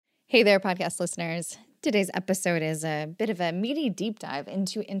Hey there, podcast listeners. Today's episode is a bit of a meaty deep dive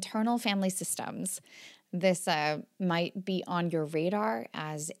into internal family systems. This might be on your radar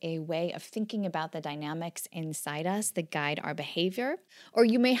as a way of thinking about the dynamics inside us that guide our behavior, or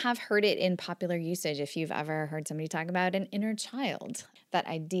you may have heard it in popular usage if you've ever heard somebody talk about an inner child. That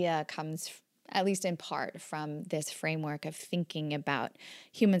idea comes, at least in part, from this framework of thinking about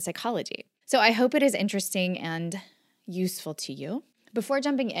human psychology. So I hope it is interesting and useful to you. Before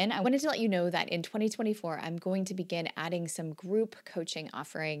jumping in, I wanted to let you know that in 2024, I'm going to begin adding some group coaching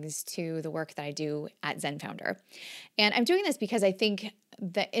offerings to the work that I do at Zen Founder. And I'm doing this because I think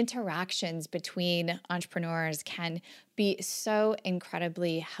the interactions between entrepreneurs can be so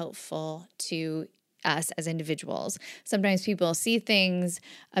incredibly helpful to us as individuals. Sometimes people see things,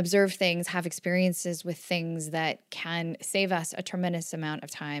 observe things, have experiences with things that can save us a tremendous amount of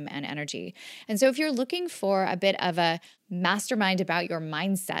time and energy. And so if you're looking for a bit of a mastermind about your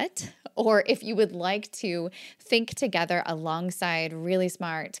mindset, or if you would like to think together alongside really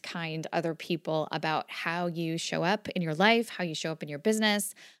smart, kind other people about how you show up in your life, how you show up in your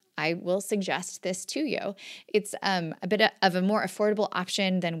business, I will suggest this to you. It's a bit of a more affordable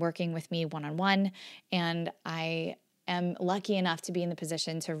option than working with me one-on-one, and I am lucky enough to be in the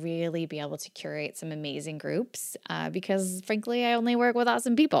position to really be able to curate some amazing groups because, frankly, I only work with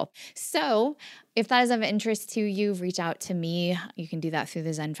awesome people. So if that is of interest to you, reach out to me. You can do that through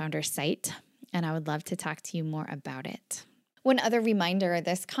the Zen Founder site, and I would love to talk to you more about it. One other reminder,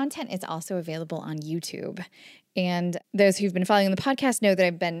 this content is also available on YouTube. And those who've been following the podcast know that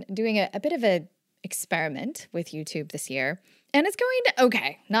I've been doing a bit of an experiment with YouTube this year. And it's going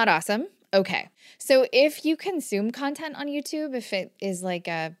okay, not awesome, okay. So if you consume content on YouTube, if it is like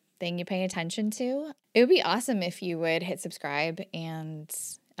a thing you pay attention to, it would be awesome if you would hit subscribe and,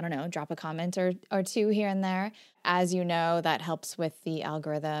 I don't know, drop a comment or two here and there. As you know, that helps with the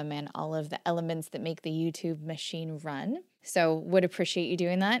algorithm and all of the elements that make the YouTube machine run. So would appreciate you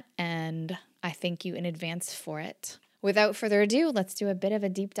doing that, and I thank you in advance for it. Without further ado, let's do a bit of a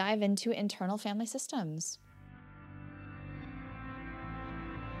deep dive into internal family systems.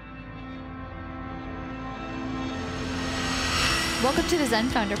 Welcome to the Zen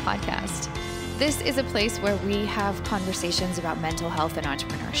Founder podcast. This is a place where we have conversations about mental health and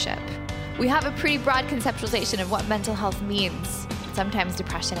entrepreneurship. We have a pretty broad conceptualization of what mental health means. Sometimes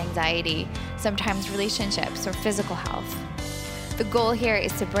depression, anxiety, sometimes relationships or physical health. The goal here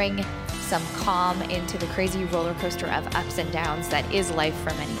is to bring some calm into the crazy roller coaster of ups and downs that is life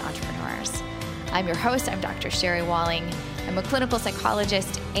for many entrepreneurs. I'm your host, I'm Dr. Sherry Walling. I'm a clinical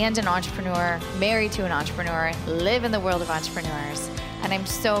psychologist and an entrepreneur, married to an entrepreneur, live in the world of entrepreneurs, and I'm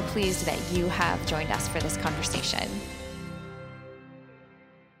so pleased that you have joined us for this conversation.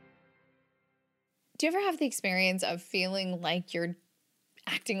 Do you ever have the experience of feeling like you're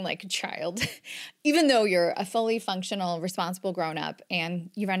acting like a child, even though you're a fully functional, responsible grown-up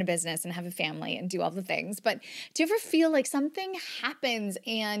and you run a business and have a family and do all the things? But do you ever feel like something happens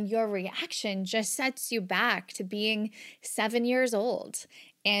and your reaction just sets you back to being 7 years old?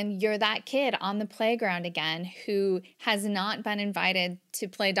 And you're that kid on the playground again who has not been invited to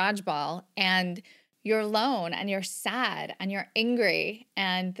play dodgeball, and you're alone and you're sad and you're angry,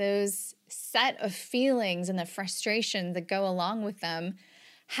 and those set of feelings and the frustration that go along with them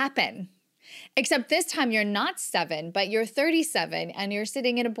happen. Except this time you're not 7, but you're 37 and you're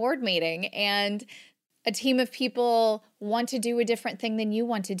sitting in a board meeting and a team of people want to do a different thing than you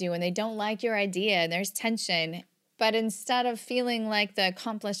want to do and they don't like your idea and there's tension. But instead of feeling like the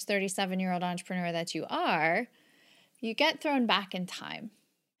accomplished 37-year-old entrepreneur that you are, you get thrown back in time.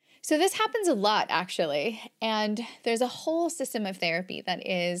 So this happens a lot, actually, and there's a whole system of therapy that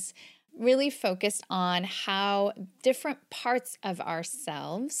is really focused on how different parts of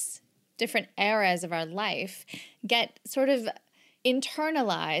ourselves, different eras of our life, get sort of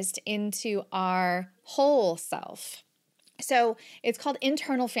internalized into our whole self. So it's called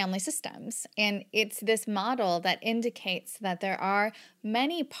internal family systems, and it's this model that indicates that there are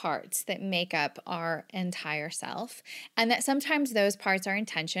many parts that make up our entire self, and that sometimes those parts are in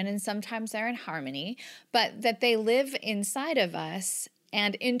tension and sometimes they're in harmony, but that they live inside of us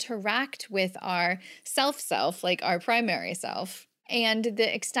and interact with our self, like our primary self. And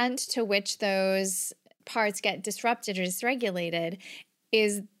the extent to which those parts get disrupted or dysregulated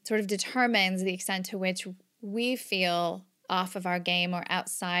is sort of determines the extent to which we feel off of our game or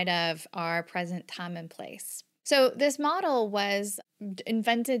outside of our present time and place. So this model was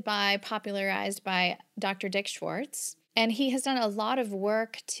invented popularized by Dr. Dick Schwartz, and he has done a lot of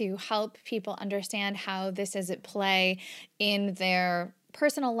work to help people understand how this is at play in their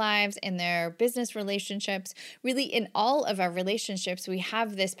personal lives, in their business relationships, really in all of our relationships, we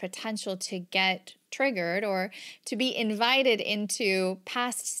have this potential to get triggered or to be invited into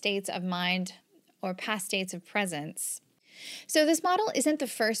past states of mind or past states of presence. So this model isn't the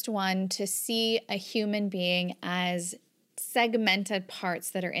first one to see a human being as segmented parts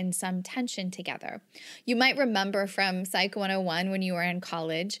that are in some tension together. You might remember from Psych 101 when you were in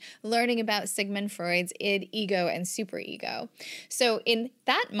college, learning about Sigmund Freud's id, ego, and superego. So in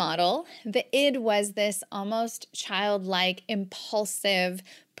that model, the id was this almost childlike, impulsive,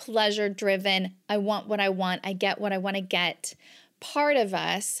 pleasure-driven, I want what I want, I get what I want to get part of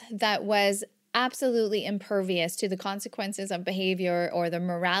us that was absolutely impervious to the consequences of behavior or the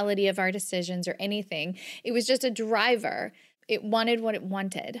morality of our decisions or anything. It was just a driver. It wanted what it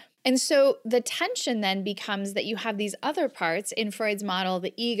wanted. And so the tension then becomes that you have these other parts in Freud's model,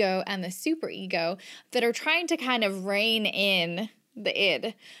 the ego and the superego, that are trying to kind of rein in the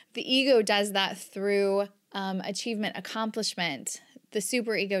id. The ego does that through achievement, accomplishment. The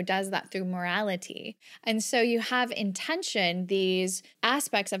superego does that through morality. And so you have in tension these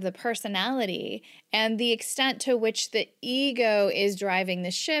aspects of the personality and the extent to which the ego is driving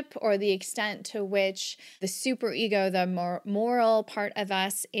the ship, or the extent to which the superego, the more moral part of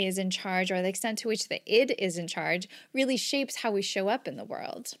us, is in charge, or the extent to which the id is in charge, really shapes how we show up in the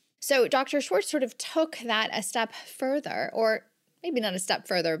world. So Dr. Schwartz sort of took that a step further, or maybe not a step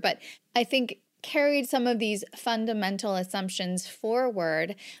further, but I think carried some of these fundamental assumptions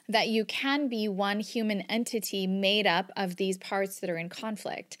forward that you can be one human entity made up of these parts that are in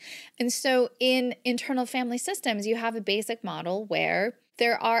conflict. And so in internal family systems, you have a basic model where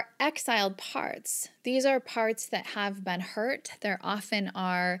there are exiled parts. These are parts that have been hurt. There often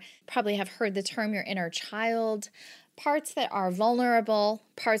are, probably have heard the term your inner child, parts that are vulnerable,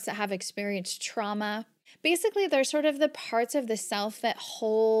 parts that have experienced trauma. Basically, they're sort of the parts of the self that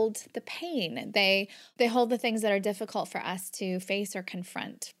hold the pain. They hold the things that are difficult for us to face or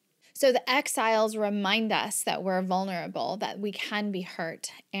confront. So the exiles remind us that we're vulnerable, that we can be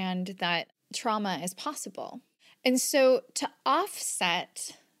hurt, and that trauma is possible. And so to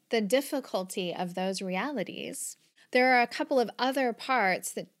offset the difficulty of those realities, there are a couple of other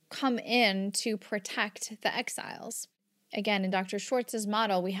parts that come in to protect the exiles. Again, in Dr. Schwartz's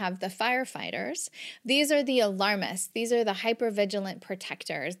model, we have the firefighters. These are the alarmists. These are the hypervigilant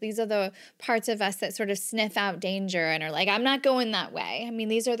protectors. These are the parts of us that sort of sniff out danger and are like, I'm not going that way. I mean,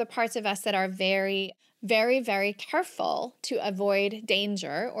 these are the parts of us that are very, very, very careful to avoid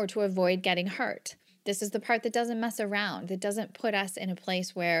danger or to avoid getting hurt. This is the part that doesn't mess around, that doesn't put us in a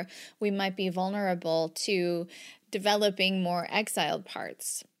place where we might be vulnerable to developing more exiled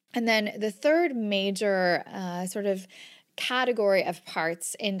parts. And then the third major sort of category of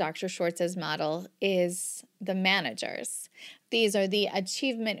parts in Dr. Schwartz's model is the managers. These are the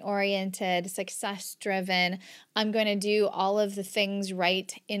achievement-oriented, success-driven, I'm going to do all of the things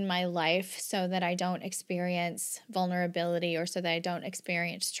right in my life so that I don't experience vulnerability or so that I don't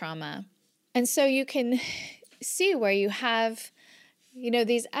experience trauma. And so you can see where you have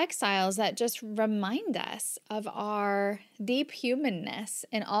these exiles that just remind us of our deep humanness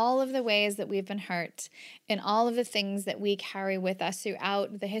in all of the ways that we've been hurt, in all of the things that we carry with us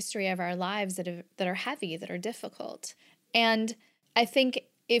throughout the history of our lives that are heavy, that are difficult. And I think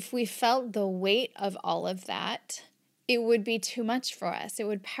if we felt the weight of all of that, it would be too much for us. It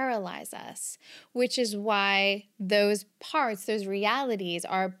would paralyze us, which is why those parts, those realities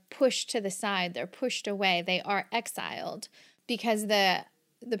are pushed to the side. They're pushed away. They are exiled. Because the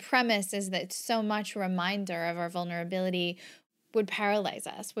premise is that so much reminder of our vulnerability would paralyze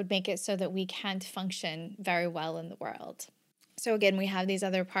us, would make it so that we can't function very well in the world. So again, we have these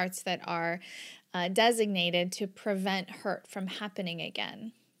other parts that are designated to prevent hurt from happening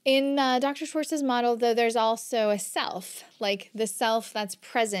again. In Dr. Schwartz's model, though, there's also a self, like the self that's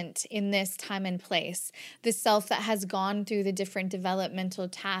present in this time and place, the self that has gone through the different developmental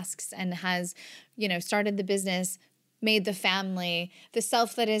tasks and has, started the business, made the family, the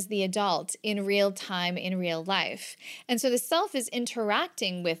self that is the adult in real time, in real life. And so the self is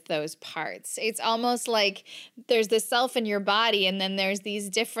interacting with those parts. It's almost like there's the self in your body, and then there's these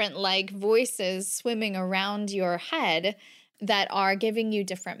different voices swimming around your head that are giving you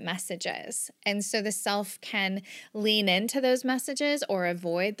different messages. And so the self can lean into those messages or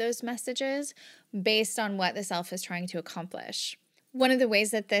avoid those messages based on what the self is trying to accomplish. One of the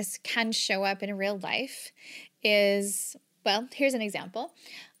ways that this can show up in real life is, here's an example.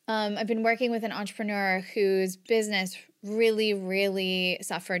 I've been working with an entrepreneur whose business really, really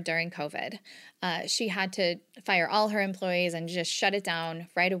suffered during COVID. She had to fire all her employees and just shut it down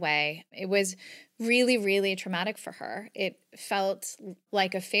right away. It was really, really traumatic for her. It felt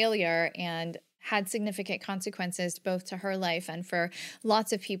like a failure and had significant consequences both to her life and for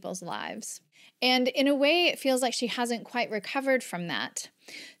lots of people's lives. And in a way, it feels like she hasn't quite recovered from that.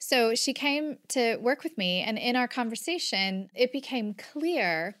 So she came to work with me, and in our conversation, it became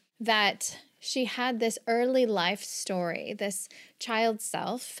clear that she had this early life story, this child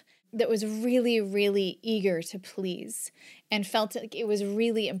self that was really, really eager to please and felt like it was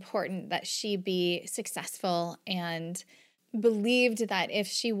really important that she be successful and believed that if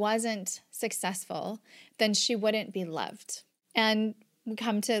she wasn't successful, then she wouldn't be loved. And we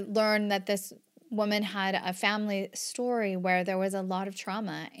come to learn that this woman had a family story where there was a lot of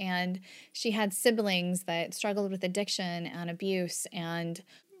trauma, and she had siblings that struggled with addiction and abuse and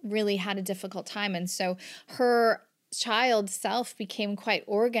really had a difficult time. And so her child self became quite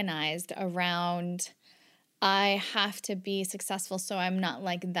organized around, I have to be successful so I'm not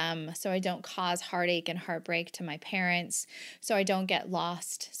like them, so I don't cause heartache and heartbreak to my parents, so I don't get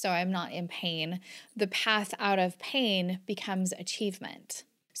lost, so I'm not in pain. The path out of pain becomes achievement.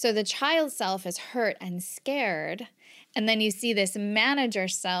 So the child self is hurt and scared, and then you see this manager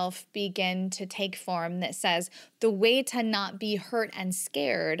self begin to take form that says the way to not be hurt and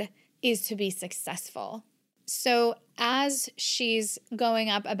scared is to be successful. So as she's going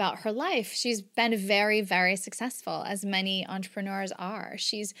up about her life, she's been very, very successful, as many entrepreneurs are.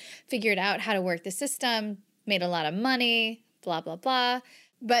 She's figured out how to work the system, made a lot of money, blah, blah, blah.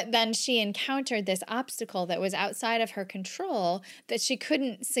 But then she encountered this obstacle that was outside of her control that she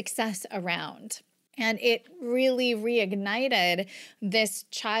couldn't success around. And it really reignited this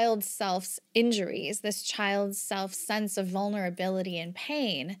child self's injuries, this child self's sense of vulnerability and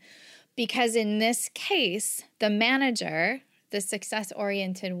pain. Because in this case, the manager, the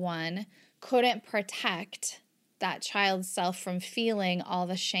success-oriented one, couldn't protect that child's self from feeling all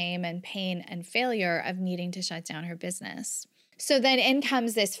the shame and pain and failure of needing to shut down her business. So then in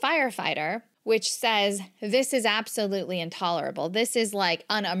comes this firefighter, which says, this is absolutely intolerable. This is like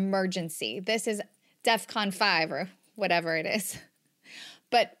an emergency. This is DEFCON 5 or whatever it is.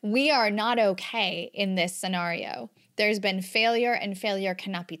 But we are not okay in this scenario. There's been failure, and failure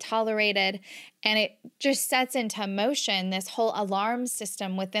cannot be tolerated. And it just sets into motion this whole alarm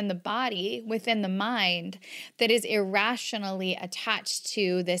system within the body, within the mind, that is irrationally attached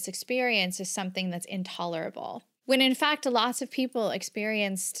to this experience as something that's intolerable. When in fact, lots of people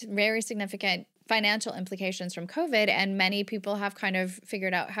experienced very significant financial implications from COVID, and many people have kind of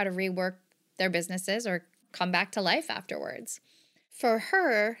figured out how to rework their businesses or come back to life afterwards. For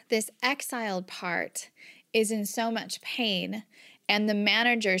her, this exiled part is in so much pain, and the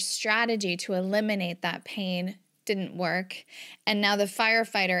manager's strategy to eliminate that pain didn't work. And now the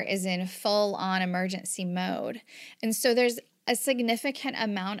firefighter is in full-on emergency mode. And so there's a significant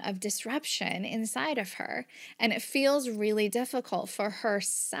amount of disruption inside of her. And it feels really difficult for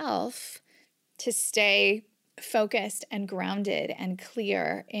herself to stay focused and grounded and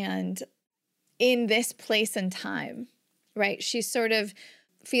clear and in this place and time, right? She sort of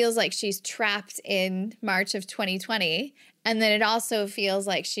feels like she's trapped in March of 2020. And then it also feels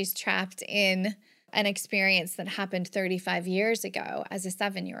like she's trapped in an experience that happened 35 years ago as a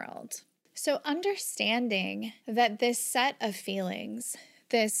 7-year-old. So understanding that this set of feelings,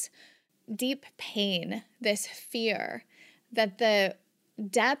 this deep pain, this fear, that the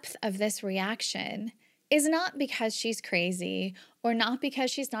depth of this reaction is not because she's crazy or not because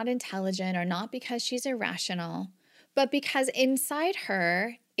she's not intelligent or not because she's irrational, but because inside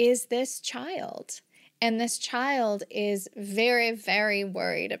her is this child. And this child is very, very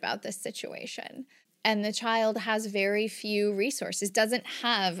worried about this situation. And the child has very few resources, doesn't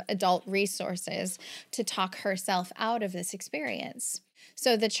have adult resources to talk herself out of this experience.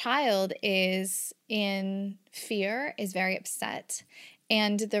 So the child is in fear, is very upset,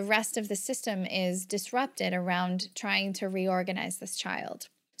 and the rest of the system is disrupted around trying to reorganize this child.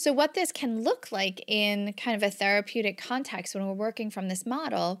 So what this can look like in kind of a therapeutic context when we're working from this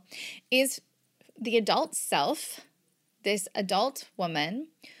model is the adult self, this adult woman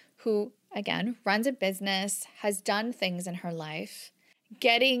who, again, runs a business, has done things in her life,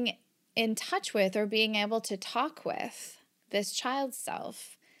 getting in touch with or being able to talk with this child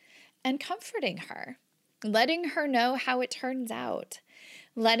self and comforting her, letting her know how it turns out,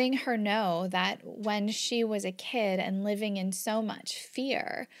 letting her know that when she was a kid and living in so much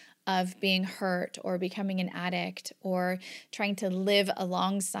fear of being hurt or becoming an addict or trying to live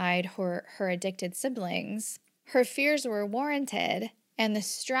alongside her addicted siblings, her fears were warranted, and the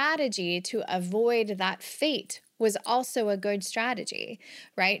strategy to avoid that fate was also a good strategy,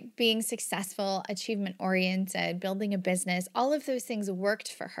 right? Being successful, achievement oriented, building a business, all of those things worked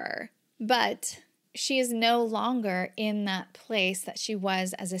for her. But she is no longer in that place that she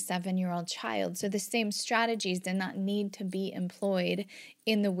was as a 7-year-old child. So the same strategies did not need to be employed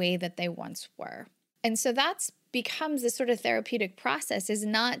in the way that they once were. And so that's becomes this sort of therapeutic process, is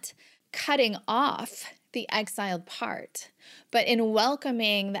not cutting off the exiled part, but in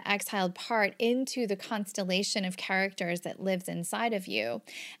welcoming the exiled part into the constellation of characters that lives inside of you,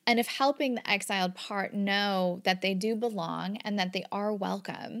 and of helping the exiled part know that they do belong and that they are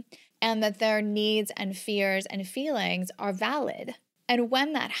welcome, and that their needs and fears and feelings are valid. And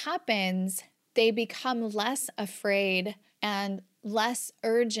when that happens, they become less afraid and less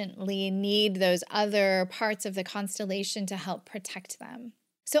urgently need those other parts of the constellation to help protect them.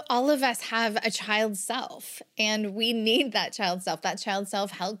 So all of us have a child self, and we need that child self. That child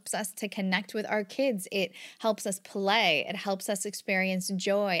self helps us to connect with our kids. It helps us play. It helps us experience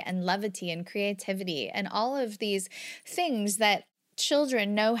joy and levity and creativity and all of these things that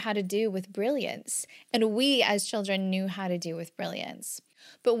children know how to do with brilliance, and we as children knew how to do with brilliance.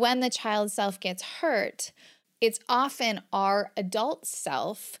 But when the child self gets hurt, it's often our adult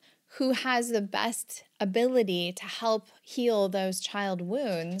self who has the best ability to help heal those child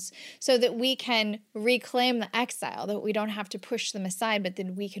wounds so that we can reclaim the exile, that we don't have to push them aside, but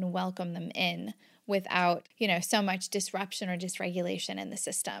then we can welcome them in without, so much disruption or dysregulation in the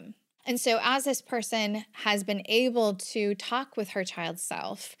system. And so as this person has been able to talk with her child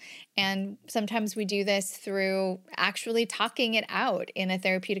self, and sometimes we do this through actually talking it out in a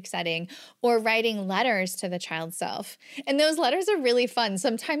therapeutic setting or writing letters to the child self. And those letters are really fun.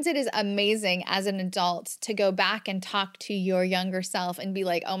 Sometimes it is amazing as an adult to go back and talk to your younger self and be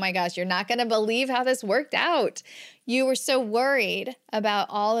like, oh my gosh, you're not going to believe how this worked out. You were so worried about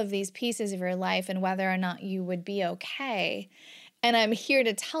all of these pieces of your life and whether or not you would be okay. And I'm here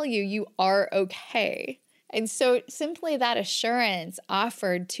to tell you, you are okay. And so simply that assurance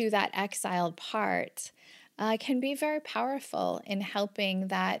offered to that exiled part can be very powerful in helping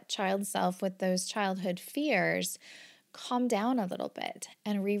that child self with those childhood fears calm down a little bit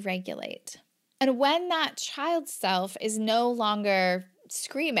and re-regulate. And when that child self is no longer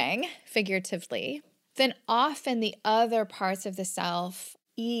screaming, figuratively, then often the other parts of the self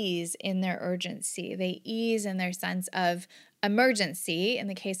ease in their urgency. They ease in their sense of emergency in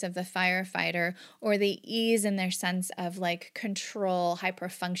the case of the firefighter, or they ease in their sense of control,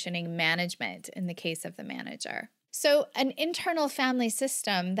 hyper-functioning management in the case of the manager. So an internal family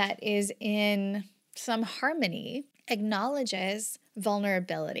system that is in some harmony acknowledges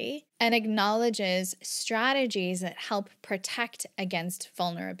vulnerability and acknowledges strategies that help protect against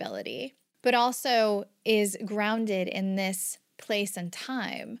vulnerability, but also is grounded in this place and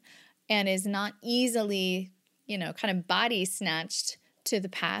time and is not easily kind of body snatched to the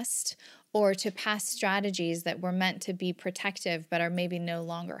past or to past strategies that were meant to be protective but are maybe no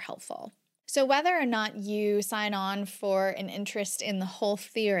longer helpful. So whether or not you sign on for an interest in the whole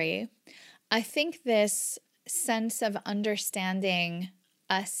theory, I think this sense of understanding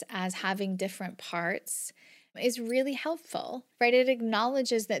us as having different parts is really helpful, right? It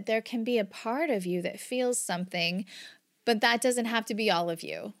acknowledges that there can be a part of you that feels something, but that doesn't have to be all of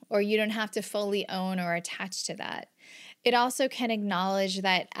you, or you don't have to fully own or attach to that. It also can acknowledge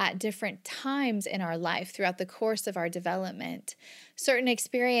that at different times in our life, throughout the course of our development, certain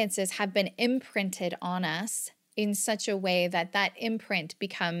experiences have been imprinted on us in such a way that that imprint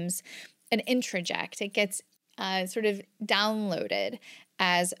becomes an introject. It gets sort of downloaded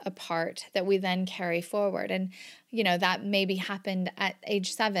as a part that we then carry forward. And, that maybe happened at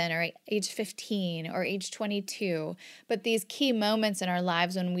age 7 or age 15 or age 22. But these key moments in our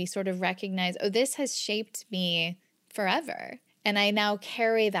lives when we sort of recognize, oh, this has shaped me forever. And I now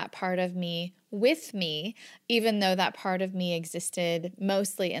carry that part of me with me, even though that part of me existed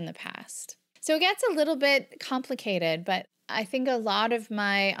mostly in the past. So it gets a little bit complicated, but I think a lot of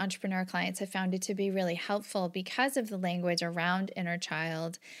my entrepreneur clients have found it to be really helpful because of the language around inner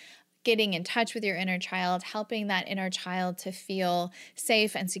child, getting in touch with your inner child, helping that inner child to feel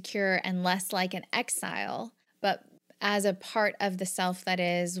safe and secure and less like an exile, but as a part of the self that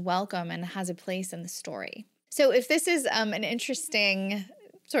is welcome and has a place in the story. So if this is an interesting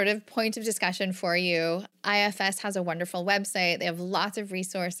sort of point of discussion for you, IFS has a wonderful website. They have lots of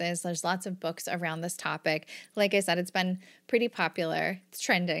resources. There's lots of books around this topic. Like I said, it's been pretty popular. It's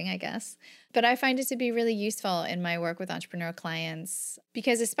trending, I guess. But I find it to be really useful in my work with entrepreneur clients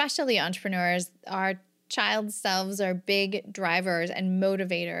because especially entrepreneurs, our child selves are big drivers and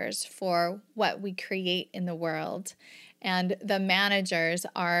motivators for what we create in the world. And the managers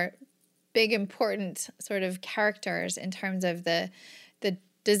are big, important sort of characters in terms of the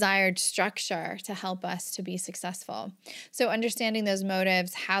desired structure to help us to be successful. So understanding those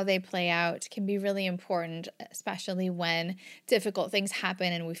motives, how they play out, can be really important, especially when difficult things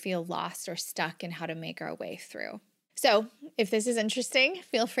happen and we feel lost or stuck in how to make our way through. So if this is interesting,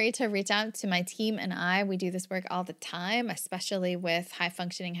 feel free to reach out to my team and I. We do this work all the time, especially with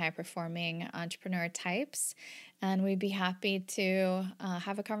high-functioning, high-performing entrepreneur types. And we'd be happy to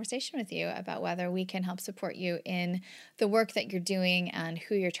have a conversation with you about whether we can help support you in the work that you're doing and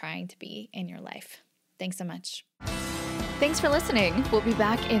who you're trying to be in your life. Thanks so much. Thanks for listening. We'll be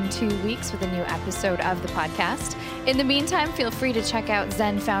back in 2 weeks with a new episode of the podcast. In the meantime, feel free to check out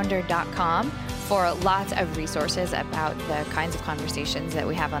zenfounder.com for lots of resources about the kinds of conversations that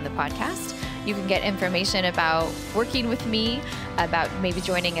we have on the podcast. You can get information about working with me, about maybe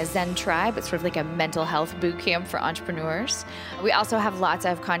joining a Zen tribe. It's sort of like a mental health boot camp for entrepreneurs. We also have lots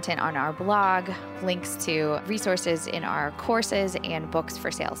of content on our blog, links to resources in our courses and books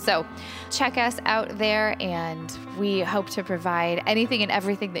for sale. So check us out there, and we hope to provide anything and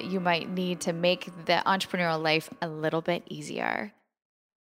everything that you might need to make the entrepreneurial life a little bit easier.